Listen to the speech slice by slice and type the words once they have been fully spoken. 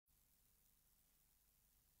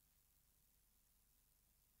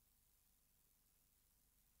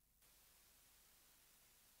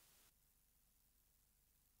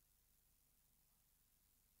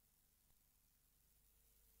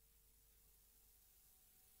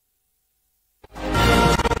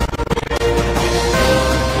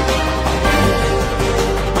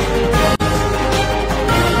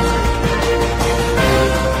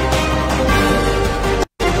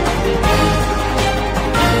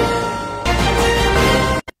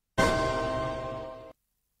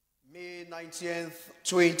19th,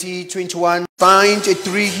 2021 signed a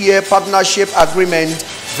 3-year partnership agreement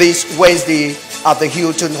this Wednesday at the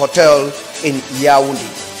Hilton Hotel in Yaoundé.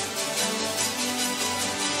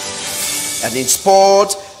 And in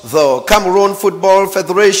sport, the Cameroon Football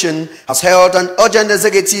Federation has held an urgent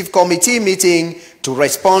executive committee meeting to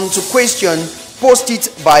respond to questions posted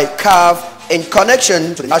by CAF in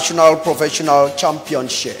connection to the National Professional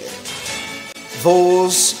Championship.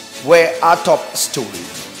 Those were our top stories.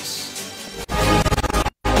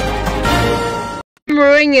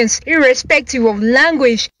 Cameroonians, irrespective of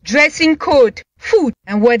language, dressing code, food,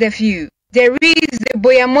 and weather view. There is the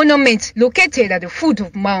Boya Monument located at the foot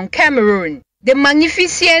of Mount Cameroon. The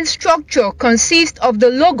magnificent structure consists of the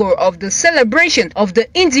logo of the celebration of the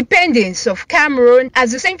independence of Cameroon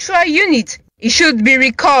as a central unit. It should be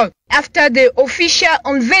recalled, after the official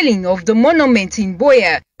unveiling of the monument in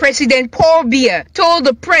Boya, President Paul Biya told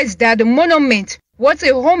the press that the monument was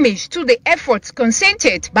a homage to the efforts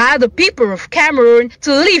consented by the people of Cameroon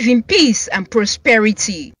to live in peace and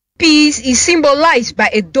prosperity. Peace is symbolized by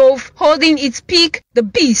a dove holding its peak, the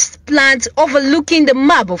beast plant overlooking the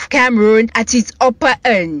map of Cameroon at its upper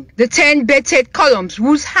end. The 10 bedded columns,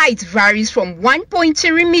 whose height varies from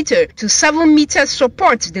 1.3 meters to 7 meters,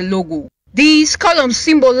 support the logo. These columns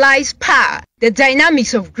symbolize power, the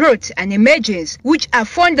dynamics of growth and emergence, which are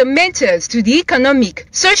fundamentals to the economic,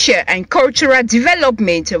 social, and cultural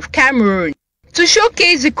development of Cameroon. To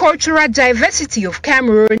showcase the cultural diversity of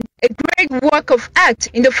Cameroon, a great work of art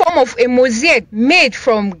in the form of a mosaic made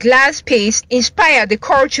from glass paste inspired the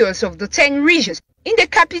cultures of the 10 regions. In the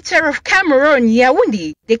capital of Cameroon,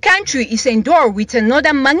 Yaoundé, the country is endowed with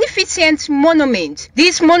another magnificent monument.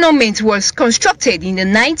 This monument was constructed in the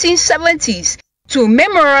 1970s to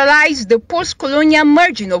memorialize the post-colonial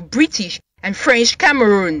merging of British and French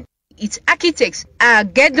Cameroon. Its architects are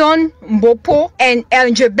Gedon Mbopo and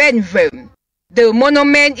Elnjebenvem. The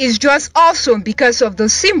monument is just awesome because of the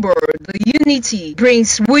symbol the unity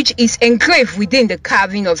brings, which is engraved within the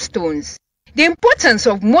carving of stones. The importance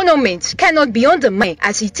of monuments cannot be undermined,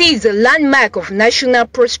 as it is a landmark of national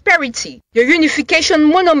prosperity. The Unification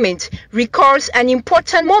Monument recalls an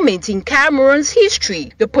important moment in Cameroon's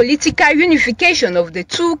history, the political unification of the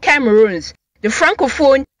two Cameroons, the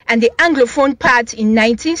Francophone and the Anglophone part in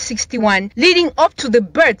 1961, leading up to the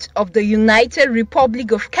birth of the United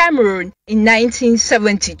Republic of Cameroon in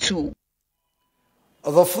 1972.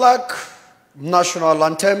 The flag, national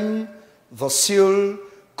anthem, the seal,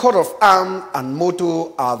 coat of arms and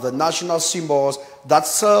motto are the national symbols that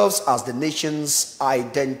serves as the nation's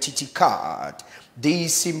identity card.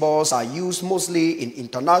 These symbols are used mostly in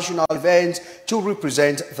international events to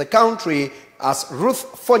represent the country, as Ruth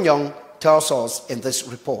Fonyong tells us in this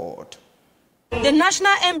report. The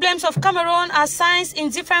national emblems of Cameroon are signs in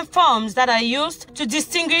different forms that are used to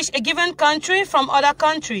distinguish a given country from other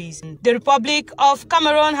countries. The Republic of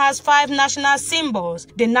Cameroon has 5 national symbols.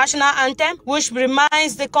 The national anthem, which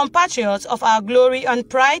reminds the compatriots of our glory and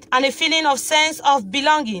pride and a feeling of sense of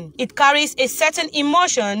belonging. It carries a certain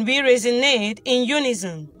emotion we resonate in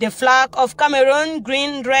unison. The flag of Cameroon,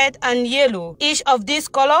 green, red, and yellow. Each of these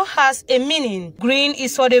colors has a meaning. Green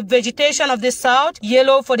is for the vegetation of the south,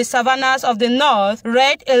 yellow for the savannas of the north,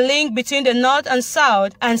 red a link between the north and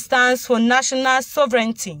south, and stands for national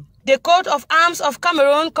sovereignty. The coat of arms of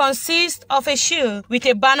Cameroon consists of a shield with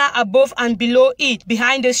a banner above and below it.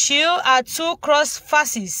 Behind the shield are 2 cross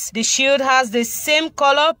faces. The shield has the same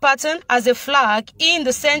color pattern as the flag. In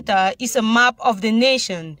the center is a map of the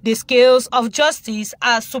nation. The scales of justice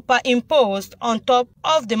are superimposed on top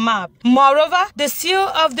of the map. Moreover, the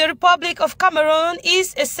seal of the Republic of Cameroon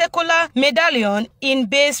is a circular medallion in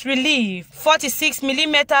bas relief, 46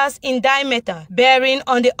 millimeters in diameter, bearing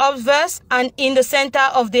on the obverse and in the center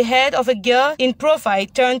of the head of a girl in profile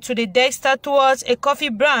turned to the dexter towards a coffee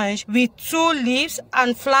branch with 2 leaves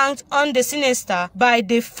and flanked on the sinister by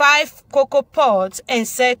the 5 cocoa pods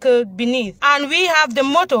encircled beneath. And we have the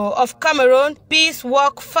motto of Cameroon, Peace,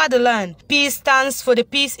 Work, Fatherland. Peace stands for the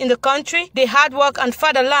peace in the country. The hard work and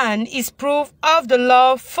fatherland is proof of the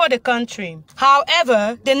love for the country.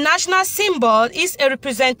 However, the national symbol is a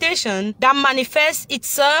representation that manifests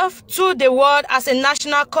itself to the world as a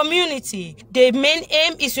national community. The main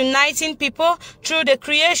aim is uniting people through the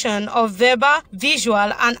creation of verbal, visual,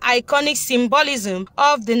 and iconic symbolism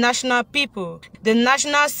of the national people. The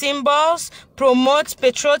national symbols promote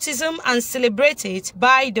patriotism and celebrated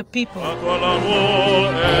by the people.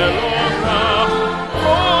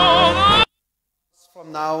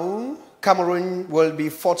 From now, Cameroon will be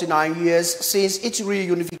 49 years since its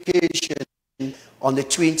reunification on the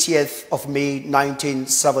 20th of May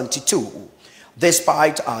 1972.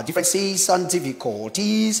 Despite our differences and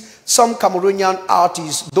difficulties, some Cameroonian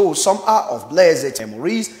artists, though some are of blessed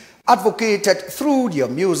memories, advocated through their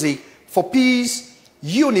music for peace,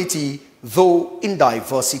 unity, though in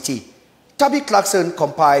diversity. Tabby Clarkson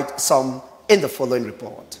compiled some in the following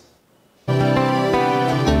report.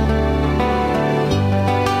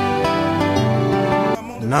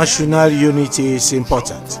 National unity is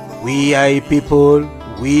important. We are a people,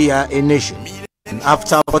 we are a nation. And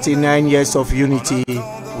after 49 years of unity,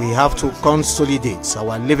 we have to consolidate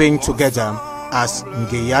our living together as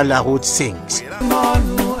Ngeyala Road sings.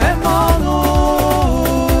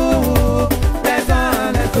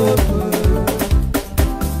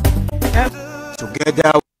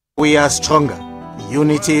 Together we are stronger.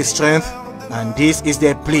 Unity is strength, and this is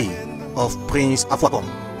the plea of Prince Afwakon.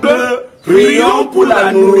 Prions pour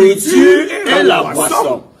la nourriture et la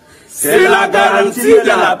boisson. C'est la garantie de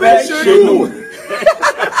la paix chez nous.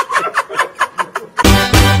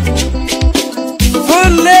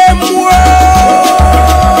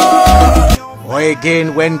 Or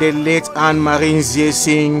again when the late Anne-Marie Nzie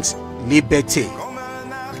sings Liberté,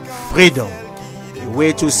 freedom, a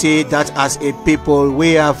way to say that as a people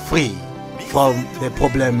we are free from the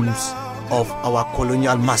problems of our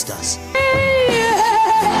colonial masters.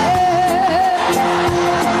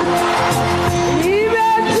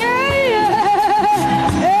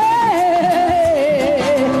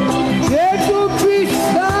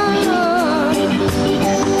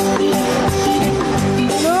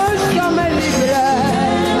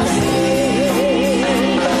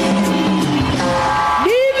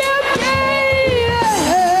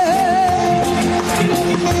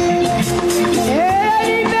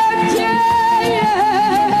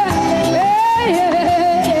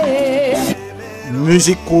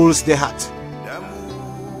 Music cools the heart.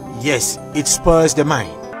 Yes, it spurs the mind.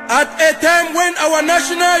 At a time when our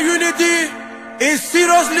national unity is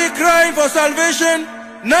seriously crying for salvation,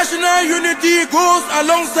 national unity goes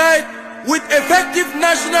alongside with effective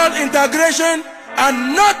national integration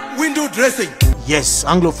and not window dressing. Yes,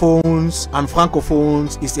 Anglophones and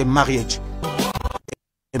Francophones is a marriage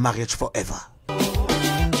forever.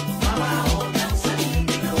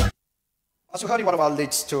 As you heard in one of our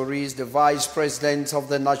late stories, the Vice President of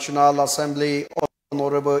the National Assembly,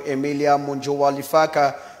 Honorable Emilia Monjowa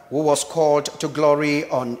Lifaka, who was called to glory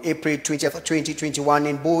on April 20th, 2021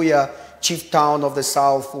 in Buea, chief town of the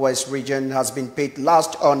Southwest region, has been paid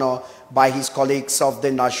last honor by his colleagues of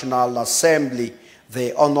the National Assembly.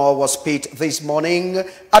 The honor was paid this morning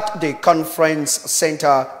at the conference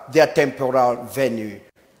center, their temporal venue.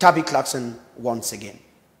 Tabby Clarkson once again.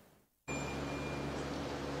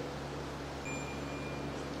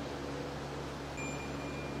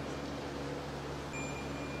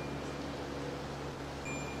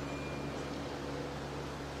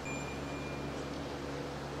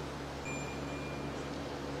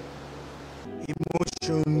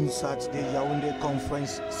 Emotions at the Yaoundé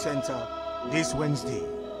Conference Center this Wednesday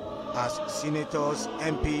as senators,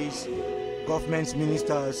 MPs, government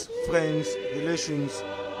ministers, friends, relations,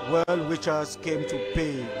 well-wishers came to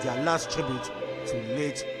pay their last tribute to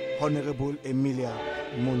late Honorable Emilia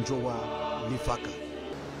Monjowa Lifaka.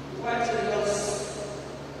 What a loss,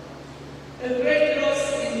 a great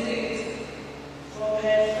loss indeed for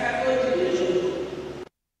her faculty division.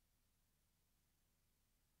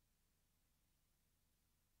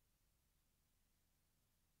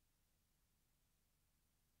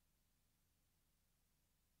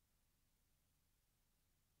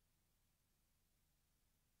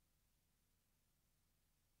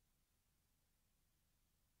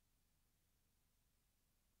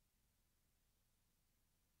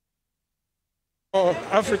 For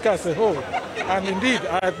Africa as a whole, and indeed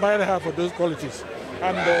I admire her for those qualities,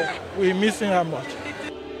 and we're missing her much.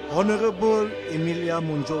 Honorable Emilia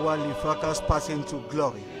Monjowa Lifaka's passing to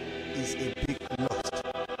glory is a big loss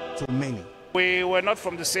to many. We were not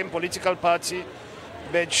from the same political party,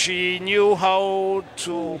 but she knew how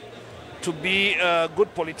to be a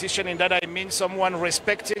good politician. In that I mean someone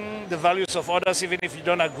respecting the values of others even if you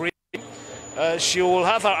don't agree. She will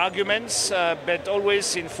have her arguments, but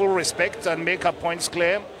always in full respect and make her points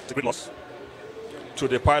clear. It's a great loss to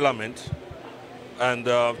the parliament and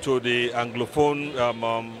to the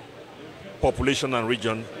Anglophone population and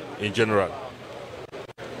region in general.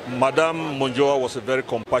 Madame Monjowa was a very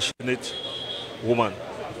compassionate woman.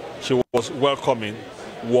 She was welcoming,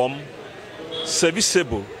 warm,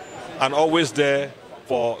 serviceable, and always there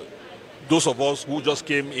for those of us who just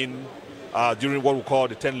came in during what we call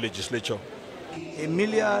the 10th legislature.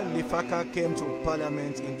 Emilia Lifaka came to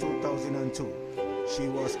Parliament in 2002. She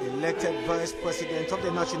was elected Vice President of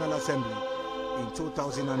the National Assembly in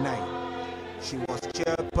 2009. She was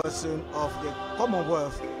chairperson of the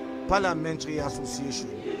Commonwealth Parliamentary Association.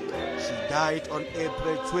 She died on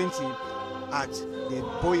April 20 at the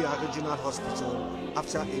Boya Regional Hospital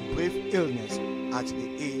after a brief illness at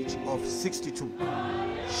the age of 62.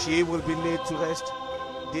 She will be laid to rest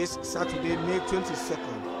this Saturday, May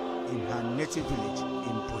 22nd, in her native village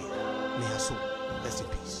in Boya. May her soul rest in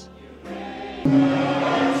peace.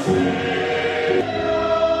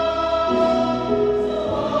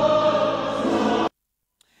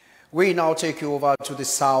 We now take you over to the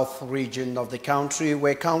south region of the country,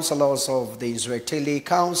 where councillors of the Israeli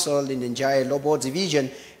Council in the Njai Lobo division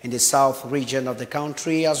in the south region of the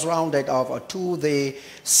country has rounded off a two-day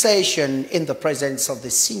session in the presence of the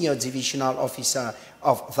senior divisional officer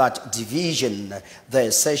of that division. The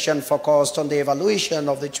session focused on the evaluation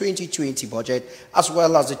of the 2020 budget as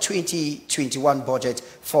well as the 2021 budget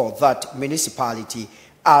for that municipality,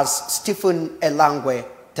 as Stephen Elangwe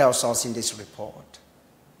tells us in this report.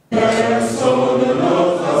 It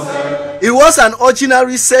was an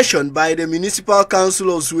ordinary session by the Municipal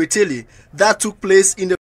Council of Zwetele that took place in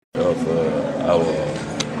the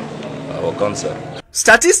our council.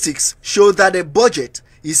 Statistics show that the budget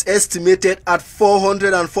is estimated at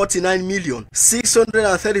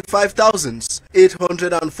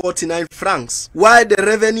 449,635,849 francs, while the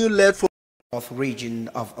revenue led for North region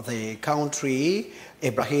of the country,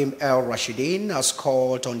 Ibrahim El Rashidin has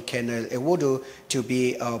called on Colonel Ewodo to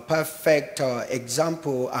be a perfect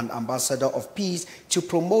example and ambassador of peace to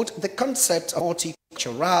promote the concept of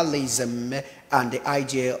multiculturalism and the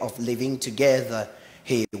idea of living together.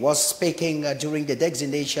 He was speaking during the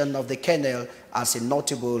designation of the Colonel as a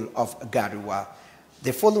notable of Garua.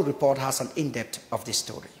 The following report has an in-depth of this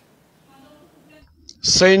story.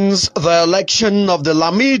 Since the election of the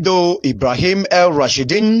Lamido Ibrahim El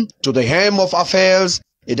Rashidin to the helm of affairs,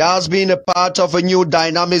 it has been a part of a new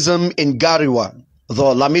dynamism in Garua.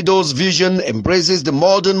 The Lamido's vision embraces the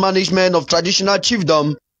modern management of traditional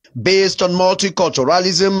chiefdom based on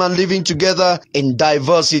multiculturalism and living together in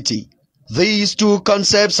diversity. These two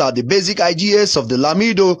concepts are the basic ideas of the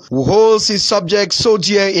Lamido, who holds his subjects so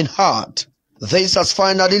dear in heart. This has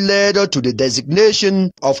finally led to the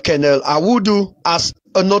designation of Colonel Awudu as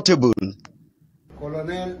a notable.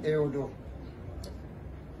 Colonel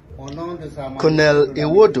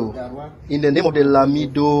Ewodo, in the name of the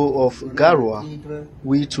Lamido of Garua,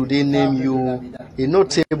 we today name you a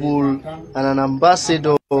notable and an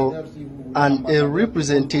ambassador and a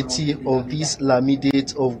representative of this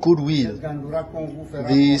Lamidate of goodwill.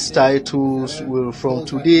 These titles will from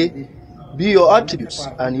today be your attributes,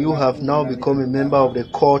 and you have now become a member of the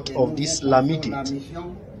court of this Lamidate.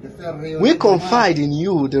 We confide in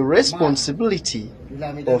you the responsibility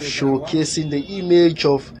of showcasing the image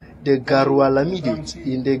of the Garua Lamidate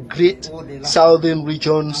in the great southern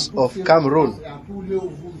regions of Cameroon.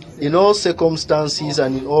 In all circumstances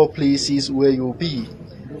and in all places where you be,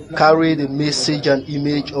 carry the message and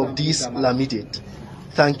image of this Lamidate.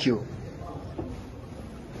 Thank you.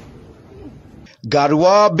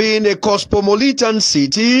 Garua being a cosmopolitan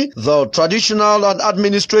city, the traditional and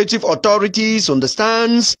administrative authorities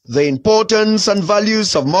understands the importance and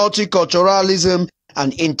values of multiculturalism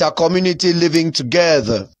and inter-community living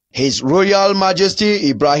together. His Royal Majesty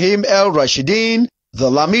Ibrahim El Rashidin, the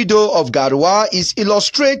Lamido of Garua, is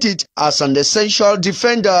illustrated as an essential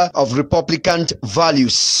defender of Republican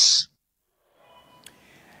values.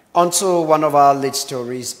 On to one of our lead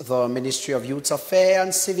stories. The Ministry of Youth Affairs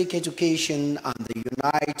and Civic Education and the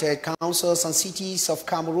United Councils and Cities of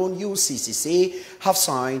Cameroon UCCC have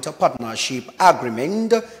signed a partnership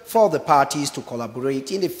agreement for the parties to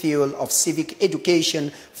collaborate in the field of civic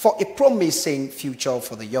education for a promising future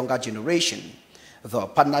for the younger generation. The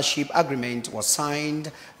partnership agreement was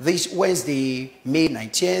signed this Wednesday, May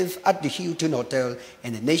 19th at the Hilton Hotel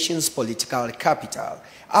in the nation's political capital.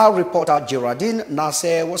 Our reporter Geraldine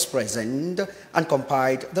Nasser was present and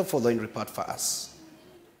compiled the following report for us.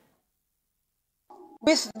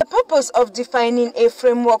 With the purpose of defining a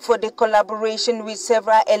framework for the collaboration with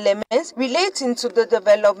several elements relating to the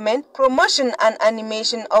development, promotion and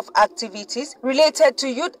animation of activities related to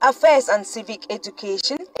youth affairs and civic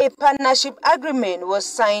education, a partnership agreement was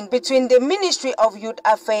signed between the Ministry of Youth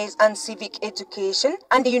Affairs and Civic Education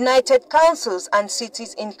and the United Councils and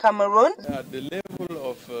Cities in Cameroon. At the level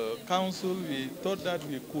of council, we thought that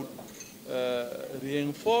we could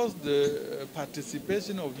reinforce the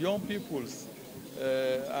participation of young peoples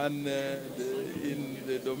and in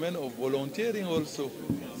the domain of volunteering also.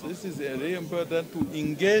 So this is very important to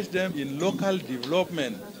engage them in local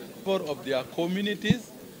development of their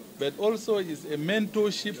communities, but also is a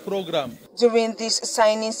mentorship program. During this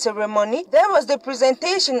signing ceremony, there was the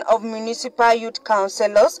presentation of municipal youth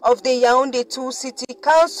councillors of the Yaoundé 2 City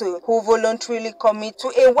Council who voluntarily commit to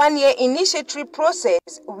a one-year initiatory process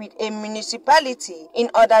with a municipality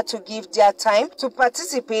in order to give their time to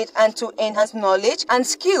participate and to enhance knowledge and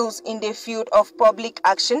skills in the field of public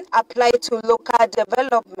action applied to local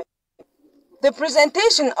development. The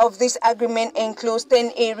presentation of this agreement includes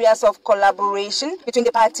 10 areas of collaboration between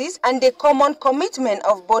the parties and the common commitment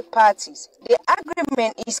of both parties. The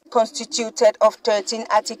agreement is constituted of 13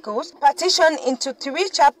 articles, partitioned into 3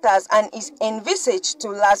 chapters, and is envisaged to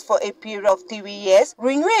last for a period of 3 years,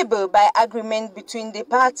 renewable by agreement between the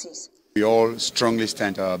parties. We all strongly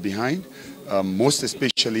stand behind, most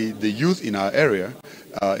especially the youth in our area,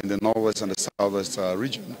 in the northwest and the southwest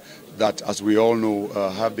region, that, as we all know,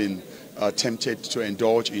 have been tempted to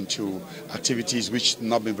indulge into activities which have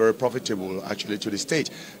not been very profitable actually to the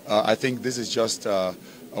state. I think this is just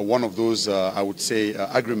one of those, I would say,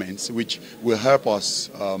 agreements which will help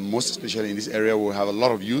us, most especially in this area where we have a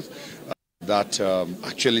lot of youth that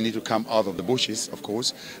actually need to come out of the bushes, of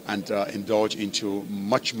course, and indulge into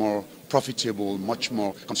much more profitable, much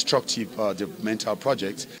more constructive developmental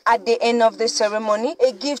projects. At the end of the ceremony,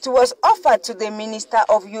 a gift was offered to the Minister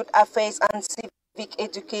of Youth Affairs and Civic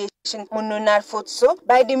Education, Mununal Futso,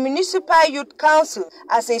 by the Municipal Youth Council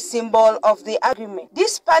as a symbol of the agreement.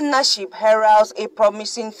 This partnership heralds a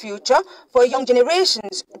promising future for young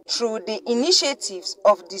generations through the initiatives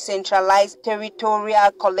of decentralized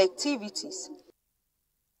territorial collectivities.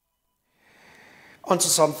 On to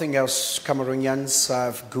something else. Cameroonians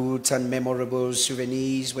have good and memorable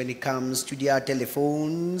souvenirs when it comes to their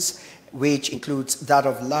telephones, which includes that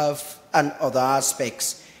of love and other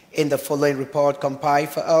aspects. In the following report compiled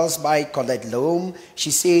for us by Colette Loam,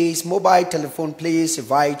 she says mobile telephone plays a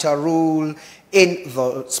vital role in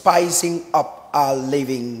the spicing up our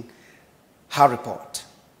living. Her report.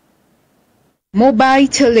 Mobile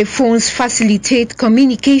telephones facilitate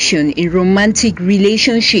communication in romantic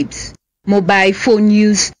relationships. Mobile phone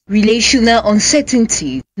use, relational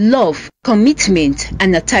uncertainty, love, commitment,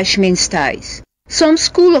 and attachment styles. Some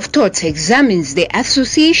school of thought examines the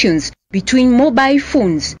associations between mobile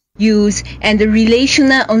phones use and the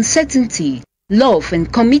relational uncertainty, love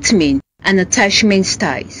and commitment, and attachment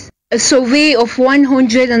styles. A survey of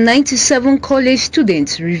 197 college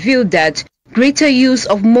students revealed that greater use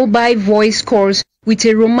of mobile voice calls with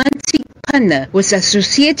a romantic partner was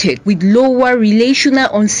associated with lower relational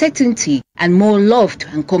uncertainty and more love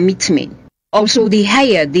and commitment. Also, the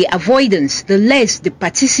higher the avoidance, the less the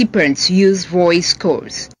participants use voice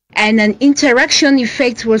calls. And an interaction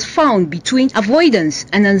effect was found between avoidance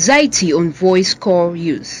and anxiety on voice call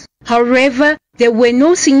use. However, there were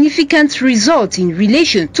no significant results in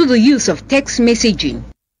relation to the use of text messaging.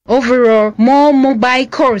 Overall, more mobile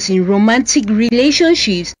calls in romantic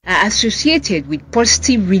relationships are associated with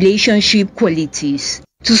positive relationship qualities.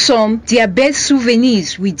 To some, their best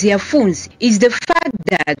souvenirs with their phones is the fact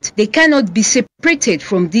that they cannot be separated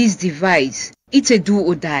from this device. It's a do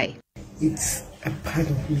or die. It's a part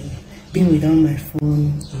of me. Being without my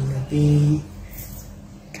phone in a day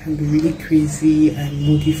can be really crazy and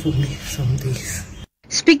moody for me some days.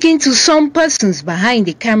 Speaking to some persons behind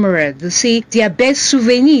the camera, they say their best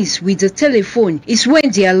souvenirs with the telephone is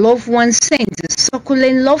when their loved one sends a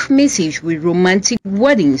succulent love message with romantic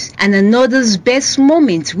wordings, and another's best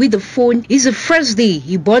moment with the phone is the first day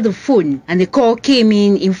he bought the phone and the call came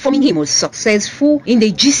in informing him was successful in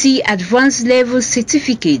the GC Advanced Level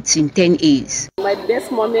Certificate in 10 A's. My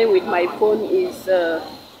best moment with my phone is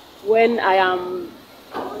when I am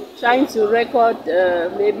trying to record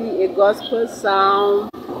maybe a gospel sound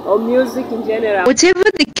or music in general. Whatever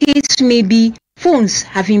the case may be, phones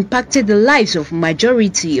have impacted the lives of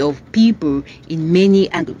majority of people in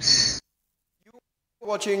many angles.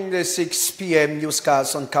 Watching the 6 p.m.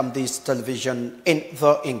 newscast on Camdis television in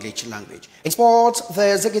the English language. In sports,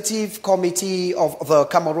 the Executive Committee of the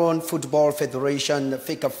Cameroon Football Federation,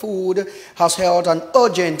 Fcfa, has held an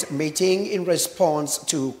urgent meeting in response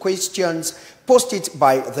to questions posted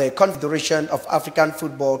by the Confederation of African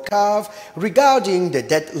Football (CAF) regarding the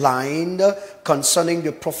deadline concerning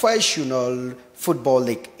the professional football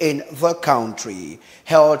league in the country.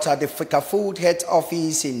 Held at the Fcfa head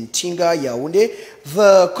office in Tinga, Yaoundé,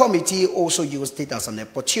 the committee also used it as an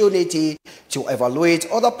opportunity to evaluate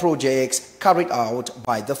other projects carried out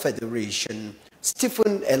by the federation.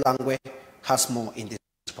 Stephen Elangwe has more in this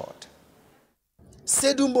report.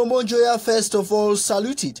 Sedum Bomonjoya first of all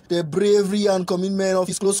saluted the bravery and commitment of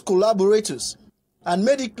his close collaborators and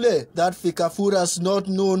made it clear that Fcfa has not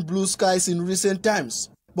known blue skies in recent times.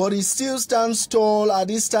 but it still stands tall at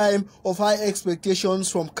this time of high expectations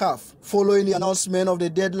from CAF, following the announcement of the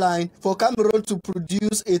deadline for Cameroon to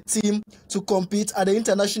produce a team to compete at the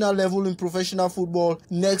international level in professional football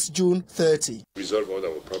next June 30. Resolve all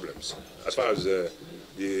our problems. As far as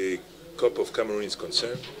the Cup of Cameroon is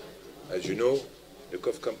concerned, as you know, the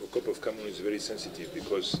Cup of Cameroon is very sensitive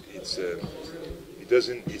because it's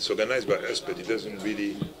organized by us, but it doesn't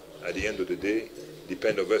really, at the end of the day,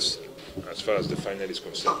 depend on us as far as the final is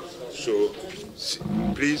concerned. So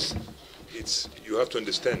please, you have to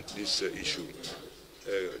understand this issue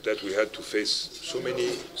that we had to face so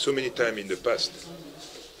many times in the past,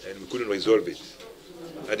 and we couldn't resolve it.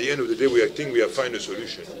 At the end of the day, I think we have found a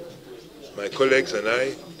solution. My colleagues and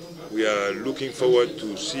I, we are looking forward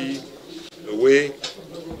to see a way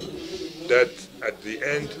that at the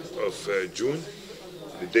end of June,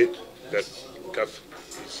 the date that CAF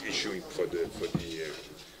is issuing for the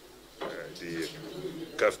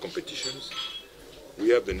CAF competitions, we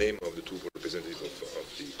have the name of the two representatives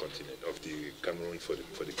of the continent, of the Cameroon for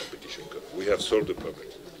the competition cup. We have solved the problem.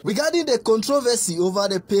 Regarding the controversy over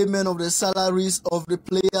the payment of the salaries of the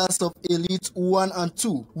players of Elite 1 and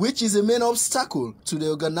 2, which is a main obstacle to the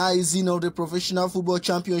organizing of the Professional Football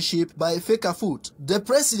Championship by Fcfa, the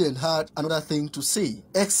president had another thing to say,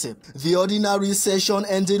 except the ordinary session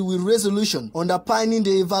ended with resolution underpinning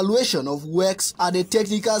the evaluation of works at the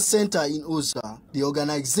Technical Center in Oza. The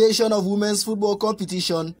organization of women's football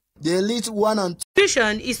competition, the Elite 1 and 2. The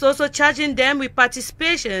institution is also charging them with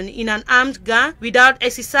participation in an armed gang without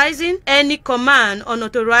exercising any command or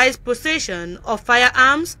unauthorized possession of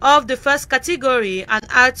firearms of the first category and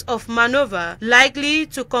acts of maneuver likely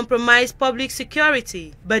to compromise public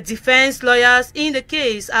security. But defense lawyers in the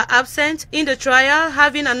case are absent in the trial,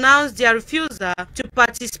 having announced their refusal to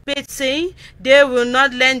participate, saying they will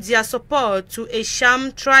not lend their support to a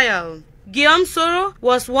sham trial. Guillaume Soro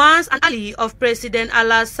was once an ally of President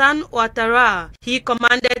Alassane Ouattara. He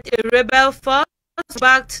commanded a rebel force that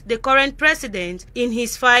backed the current president in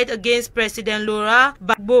his fight against President Laurent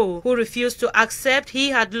Gbagbo, who refused to accept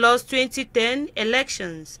he had lost 2010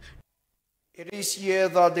 elections. It is here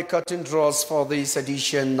that the curtain draws for this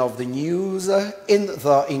edition of the news in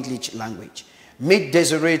the English language. Meet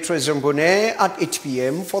Desiree Trezombonet at 8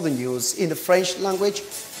 p.m. for the news in the French language.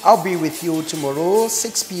 I'll be with you tomorrow,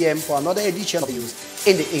 6 p.m. for another edition of news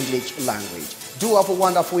in the English language. Do have a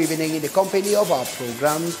wonderful evening in the company of our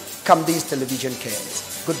program, Camden's Television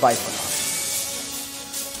Cares. Goodbye for now.